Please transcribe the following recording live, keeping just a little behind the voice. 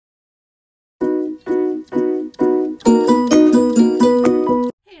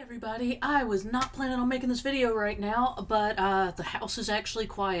everybody. I was not planning on making this video right now, but the house is actually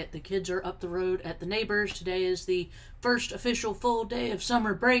quiet. The kids are up the road at the neighbors. Today is the first official full day of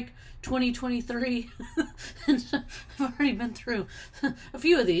summer break 2023. And so I've already been through a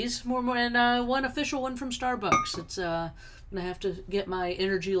few of these, and one official one from Starbucks. It's gonna have to get my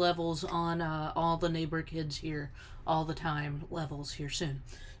energy levels on all the neighbor kids here all the time levels here soon.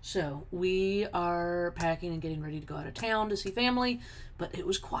 So we are packing and getting ready to go out of town to see family, but it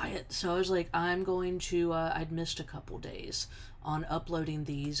was quiet. So I was like, I'm going to, I'd missed a couple days on uploading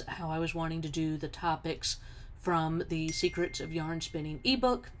these, how I was wanting to do the topics from the Secrets of Yarn Spinning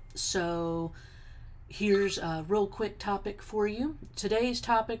ebook. So here's a real quick topic for you. Today's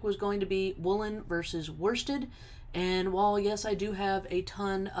topic was going to be Woolen versus Worsted. And while, yes, I do have a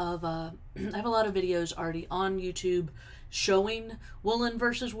ton of, I have a lot of videos already on YouTube showing Woolen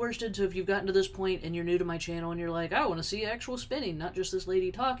versus Worsted, so if you've gotten to this point and you're new to my channel and you're like, I want to see actual spinning, not just this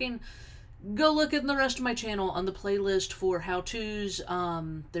lady talking, go look at the rest of my channel on the playlist for how-tos.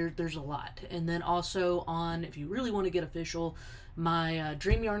 There's a lot. And then also on, if you really want to get official, my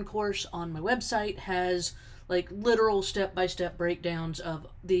Dream Yarn course on my website has like literal step-by-step breakdowns of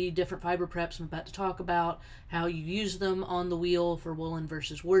the different fiber preps I'm about to talk about, how you use them on the wheel for Woolen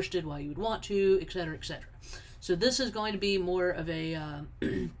versus Worsted, why you would want to, etc., etc. So this is going to be more of a,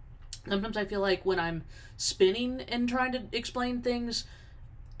 sometimes I feel like when I'm spinning and trying to explain things,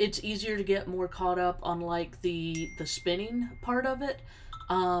 it's easier to get more caught up on like the spinning part of it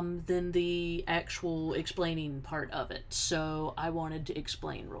than the actual explaining part of it. So I wanted to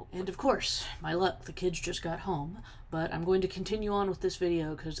explain real. And of course, my luck, the kids just got home, but I'm going to continue on with this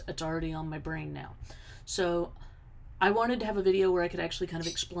video because it's already on my brain now. So I wanted to have a video where I could actually kind of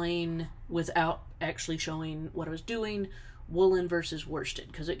explain without actually showing what I was doing, Woolen versus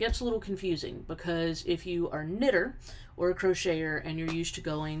Worsted, because it gets a little confusing. Because if you are a knitter or a crocheter and you're used to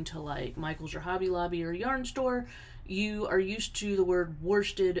going to like Michael's or Hobby Lobby or yarn store, you are used to the word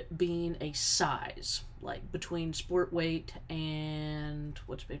worsted being a size, like between sport weight and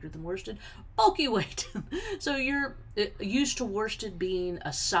what's bigger than worsted? Bulky weight. So you're used to worsted being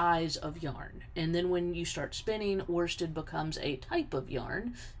a size of yarn. And then when you start spinning, worsted becomes a type of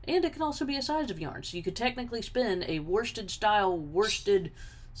yarn, and it can also be a size of yarn. So you could technically spin a worsted style, worsted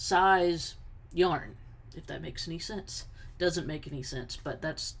size yarn, if that makes any sense. Doesn't make any sense, but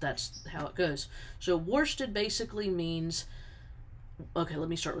that's how it goes. So worsted basically means, okay, let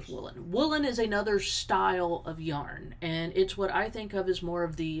me start with woolen. Woolen is another style of yarn, and it's what I think of as more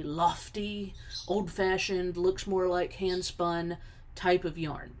of the lofty, old-fashioned, looks more like hand-spun type of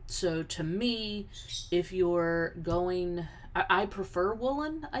yarn. So to me, if you're going, I prefer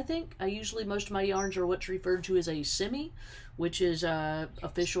woolen, I think. Most of my yarns are what's referred to as a semi, which is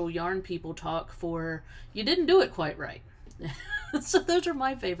official yarn people talk for, you didn't do it quite right. So those are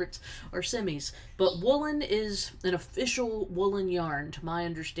my favorites, or semis. But woolen is an official woolen yarn, to my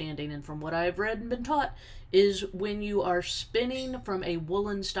understanding, and from what I've read and been taught, is when you are spinning from a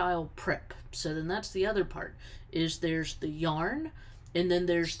woolen style prep. So then that's the other part, is there's the yarn, and then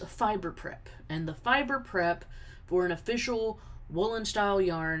there's the fiber prep. And the fiber prep for an official woolen style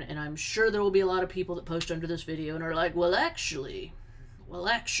yarn, and I'm sure there will be a lot of people that post under this video and are like, well actually.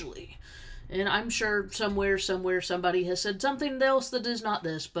 And I'm sure somewhere somebody has said something else that is not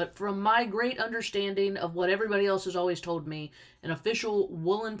this, but from my great understanding of what everybody else has always told me, an official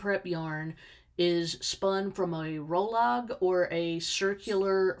woolen prep yarn is spun from a rollog or a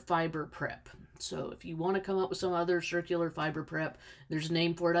circular fiber prep. So if you want to come up with some other circular fiber prep, there's a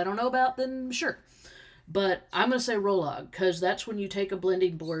name for it I don't know about, then sure. But I'm going to say rollog, because that's when you take a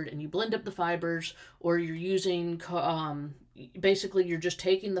blending board and you blend up the fibers, or you're using, basically you're just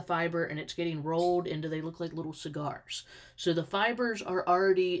taking the fiber and it's getting rolled into, they look like little cigars. So the fibers are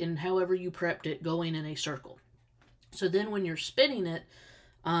already, in however you prepped it, going in a circle. So then when you're spinning it,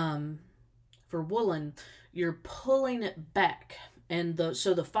 for woolen, you're pulling it back. And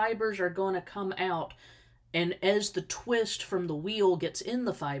so the fibers are going to come out, and as the twist from the wheel gets in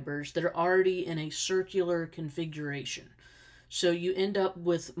the fibers, they're already in a circular configuration. So you end up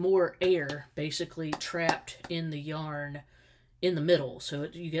with more air basically trapped in the yarn in the middle. So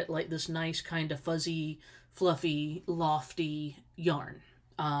you get like this nice kind of fuzzy, fluffy, lofty yarn.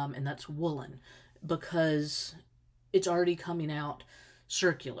 And that's woolen, because it's already coming out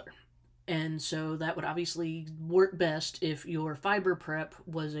circular. And so that would obviously work best if your fiber prep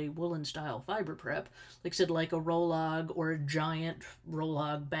was a woolen style fiber prep. Like I said, like a rollog or a giant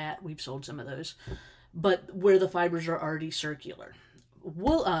rollog bat. We've sold some of those. But where the fibers are already circular.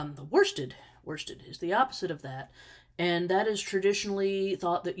 The worsted is the opposite of that. And that is traditionally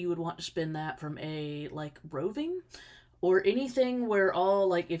thought that you would want to spin that from a like roving or anything where all,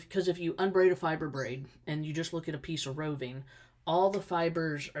 like, because if you unbraid a fiber braid and you just look at a piece of roving, all the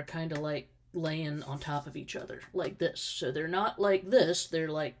fibers are kind of like laying on top of each other like this. So they're not like this,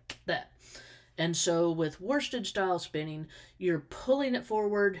 they're like that. And so with worsted style spinning, you're pulling it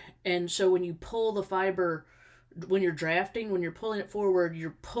forward, and so when you pull the fiber, when you're drafting, when you're pulling it forward,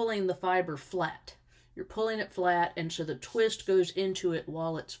 you're pulling the fiber flat. You're pulling it flat, and so the twist goes into it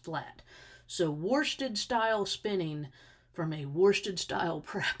while it's flat. So worsted style spinning from a worsted style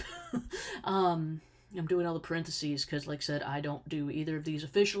prep. I'm doing all the parentheses because, like I said, I don't do either of these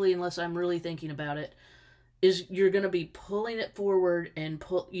officially unless I'm really thinking about it. Is you're going to be pulling it forward and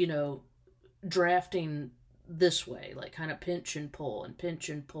drafting this way, like kind of pinch and pull and pinch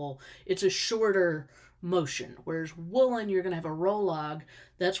and pull. It's a shorter motion, whereas woolen, you're going to have a roll log.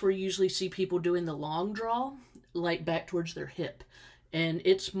 That's where you usually see people doing the long draw, like back towards their hip. And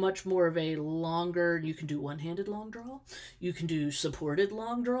it's much more of a longer, you can do one-handed long draw. You can do supported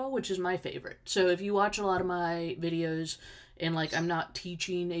long draw, which is my favorite. So if you watch a lot of my videos and like I'm not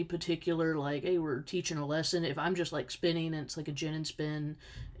teaching a particular, like, hey, we're teaching a lesson. If I'm just like spinning and it's like a gin and spin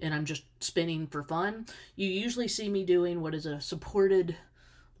and I'm just spinning for fun, you usually see me doing what is a supported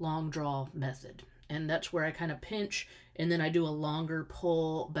long draw method. And that's where I kind of pinch and then I do a longer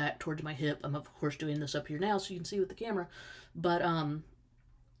pull back towards my hip. I'm of course doing this up here now so you can see with the camera. But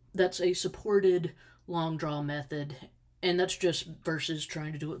that's a supported long draw method, and that's just versus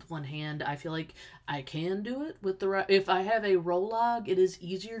trying to do it with one hand. I feel like I can do it with the right. If I have a roll log, it is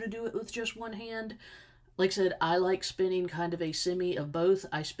easier to do it with just one hand. Like I said, I like spinning kind of a semi of both.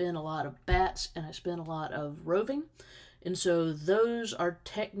 I spin a lot of bats and I spin a lot of roving, and so those are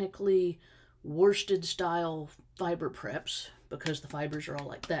technically worsted style fiber preps because the fibers are all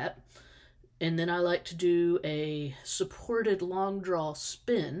like that. And then I like to do a supported long draw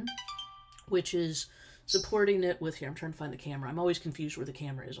spin, which is supporting it with, here, I'm trying to find the camera. I'm always confused where the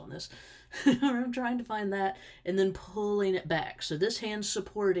camera is on this. I'm trying to find that, and then pulling it back. So this hand's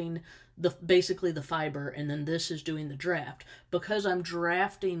supporting basically the fiber, and then this is doing the draft. Because I'm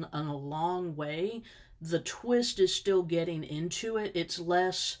drafting in a long way, the twist is still getting into it. It's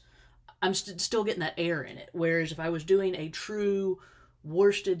less, I'm still getting that air in it. Whereas if I was doing a true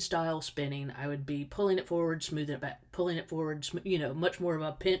worsted style spinning, I would be pulling it forward, smoothing it back, pulling it forward, much more of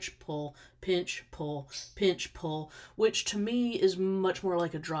a pinch, pull, pinch, pull, pinch, pull, which to me is much more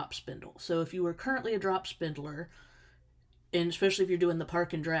like a drop spindle. So if you were currently a drop spindler, and especially if you're doing the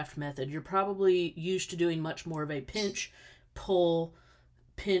park and draft method, you're probably used to doing much more of a pinch, pull,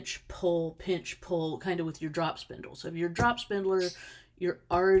 pinch, pull, kind of with your drop spindle. So if you're a drop spindler, you're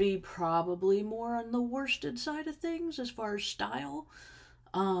already probably more on the worsted side of things as far as style,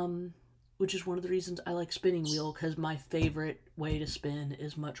 which is one of the reasons I like spinning wheel, because my favorite way to spin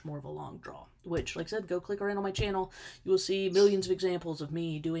is much more of a long draw, which, like I said, go click around on my channel. You will see millions of examples of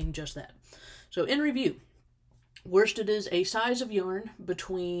me doing just that. So in review, worsted is a size of yarn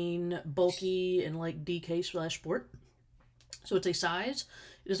between bulky and like DK/sport. So it's a size.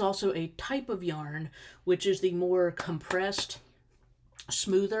 It is also a type of yarn, which is the more compressed,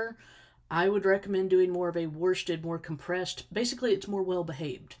 smoother. I would recommend doing more of a worsted, more compressed. Basically, it's more well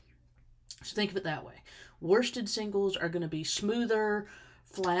behaved. So think of it that way. Worsted singles are going to be smoother,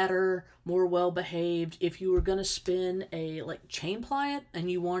 flatter, more well behaved. If you were going to spin a like chain ply it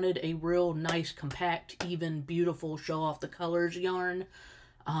and you wanted a real nice, compact, even, beautiful, show off the colors yarn,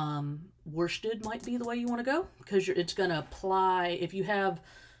 worsted might be the way you want to go, because it's going to ply. If you have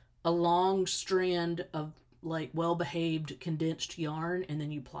a long strand of like well-behaved condensed yarn and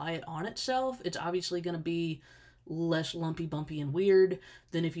then you ply it on itself, it's obviously going to be less lumpy, bumpy, and weird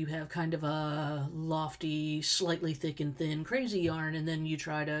than if you have kind of a lofty, slightly thick and thin, crazy yarn and then you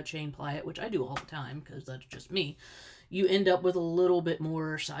try to chain ply it, which I do all the time because that's just me. You end up with a little bit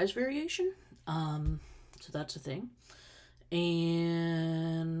more size variation. So that's a thing.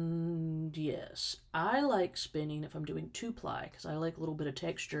 And yes, I like spinning if I'm doing 2-ply because I like a little bit of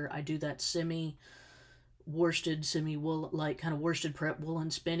texture. I do that worsted, semi-wool, like kind of worsted prep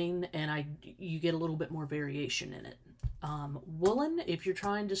woolen spinning, and you get a little bit more variation in it. Woolen, if you're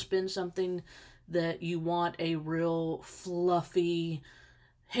trying to spin something that you want a real fluffy,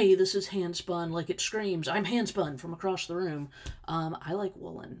 hey, this is hand spun, like it screams, I'm hand spun from across the room. I like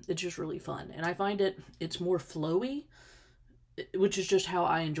woolen. It's just really fun, and I find it's more flowy, which is just how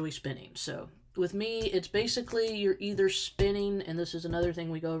I enjoy spinning. So with me, it's basically you're either spinning, and this is another thing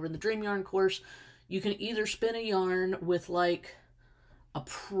we go over in the Dream Yarn course, you can either spin a yarn with like a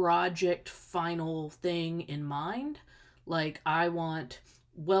project final thing in mind. Like I want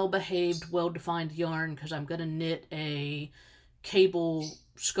well-behaved, well-defined yarn because I'm going to knit a cable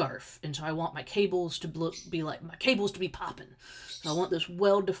scarf, and so I want my cables to be popping. So I want this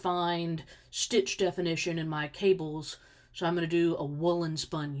well-defined stitch definition in my cables, so I'm going to do a woolen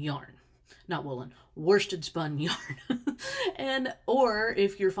spun yarn. Not woolen, worsted spun yarn. Or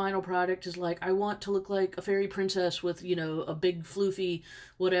if your final product is like, I want to look like a fairy princess with, a big floofy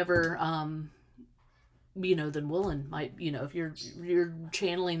whatever, then woolen might, if you're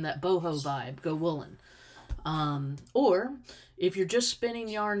channeling that boho vibe, go woolen. Or if you're just spinning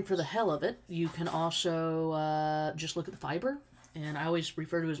yarn for the hell of it, you can also just look at the fiber. And I always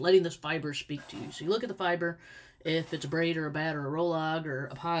refer to it as letting this fiber speak to you. So you look at the fiber, if it's a braid or a bat or a roll-log or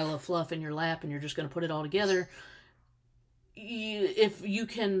a pile of fluff in your lap and you're just going to put it all together,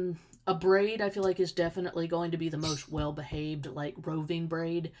 a braid I feel like is definitely going to be the most well-behaved, like roving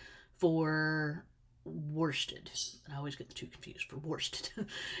braid for worsted. I always get the two confused for worsted.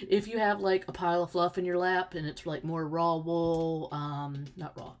 If you have like a pile of fluff in your lap and it's like more raw wool,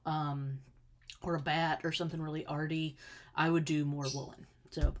 not raw, or a bat or something really arty, I would do more woolen.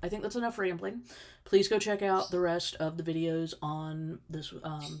 So I think that's enough rambling. Please go check out the rest of the videos on this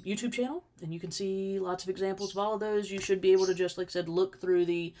YouTube channel, and you can see lots of examples of all of those. You should be able to just, like I said, look through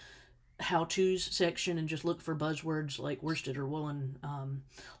the how-tos section and just look for buzzwords like worsted or woolen,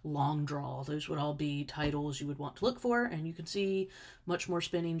 long draw. Those would all be titles you would want to look for, and you can see much more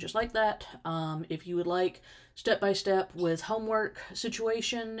spinning just like that. If you would like step-by-step with homework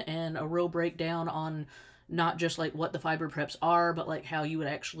situation and a real breakdown on not just like what the fiber preps are, but like how you would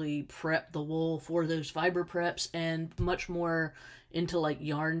actually prep the wool for those fiber preps, and much more into like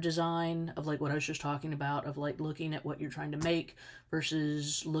yarn design of like what I was just talking about, of like looking at what you're trying to make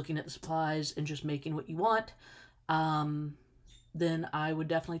versus looking at the supplies and just making what you want, then I would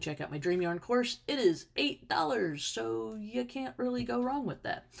definitely check out my Dream Yarn course. It is $8, so you can't really go wrong with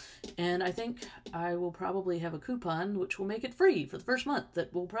that. And I think I will probably have a coupon which will make it free for the first month.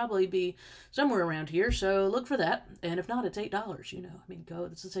 That will probably be somewhere around here, so look for that. And if not, it's $8, go.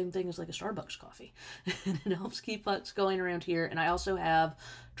 It's the same thing as like a Starbucks coffee. And it helps keep us going around here. And I also have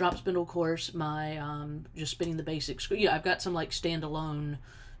Drop Spindle course, my just spinning the basics. Yeah, I've got some like standalone,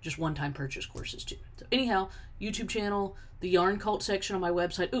 just one-time purchase courses too. So anyhow, YouTube channel, the Yarn Cult section on my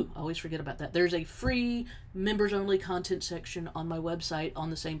website. Ooh, I always forget about that. There's a free members-only content section on my website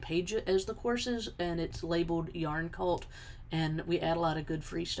on the same page as the courses, and it's labeled Yarn Cult, and we add a lot of good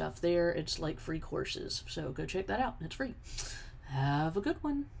free stuff there. It's like free courses, so go check that out. It's free. Have a good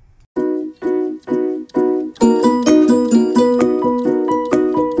one.